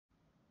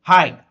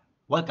Hi,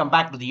 welcome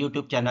back to the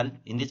YouTube channel.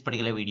 In this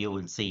particular video,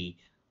 we'll see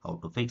how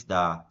to fix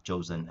the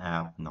chosen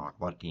app not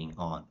working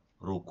on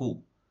Roku.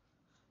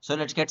 So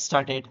let's get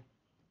started.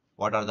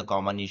 What are the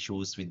common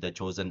issues with the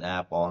chosen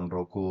app on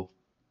Roku?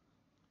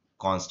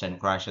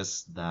 Constant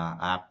crashes. The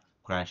app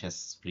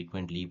crashes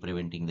frequently,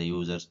 preventing the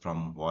users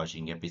from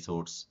watching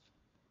episodes.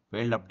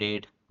 Failed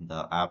update.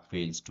 The app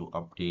fails to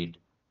update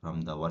from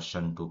the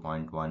version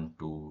 2.1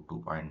 to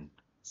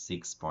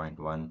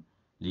 2.6.1,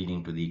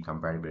 leading to the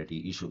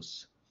compatibility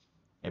issues.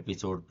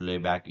 Episode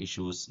playback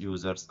issues.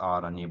 Users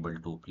are unable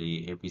to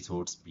play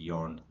episodes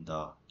beyond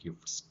the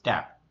gifts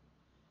tab.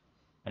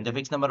 And the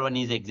fix number one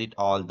is exit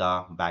all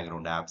the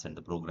background apps and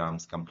the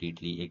programs.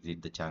 Completely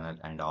exit the channel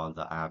and all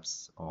the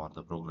apps or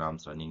the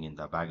programs running in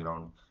the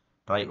background.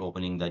 Try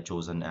opening the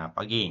chosen app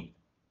again.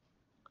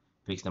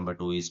 Fix number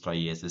two is try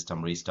a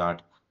system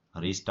restart.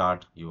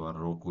 Restart your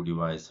Roku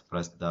device.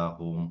 Press the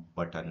home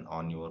button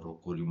on your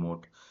Roku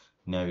remote.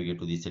 Navigate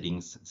to the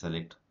settings.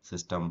 Select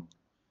system.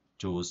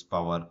 Choose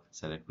power,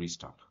 select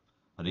restart.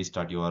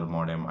 Restart your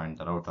modem and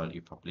the router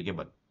if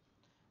applicable.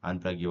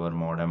 Unplug your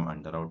modem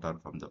and the router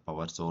from the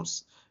power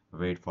source.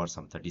 Wait for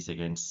some 30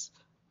 seconds.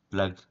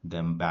 Plug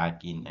them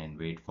back in and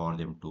wait for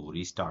them to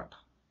restart.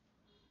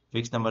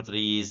 Fix number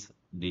three is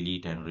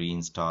delete and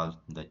reinstall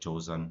the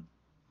chosen.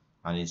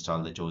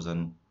 Uninstall the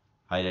chosen.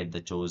 Highlight the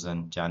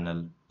chosen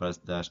channel. Press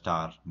the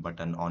star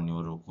button on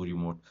your Roku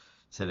remote.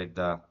 Select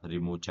the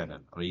remove channel.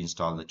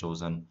 Reinstall the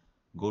chosen.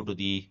 Go to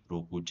the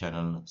Roku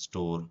channel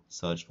store.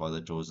 Search for the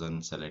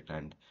chosen. Select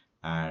and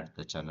add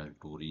the channel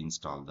to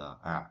reinstall the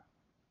app.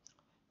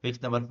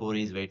 Fix number four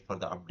is wait for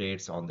the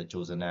updates on the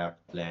chosen app.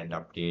 Planned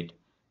update.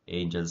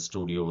 Angel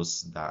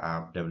Studios, the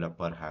app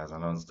developer, has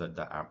announced that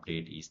the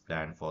update is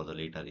planned for the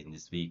later in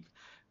this week.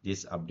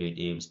 This update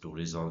aims to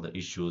resolve the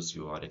issues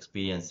you are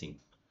experiencing.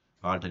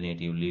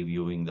 Alternatively,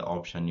 viewing the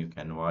option, you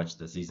can watch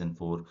the season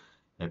 4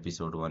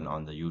 episode 1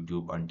 on the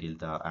YouTube until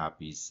the app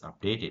is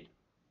updated.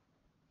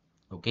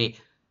 Okay,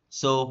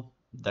 so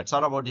that's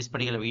all about this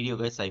particular video,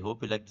 guys. I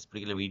hope you like this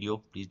particular video.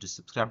 Please do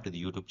subscribe to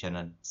the YouTube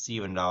channel. See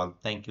you and all.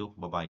 Thank you.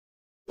 Bye bye.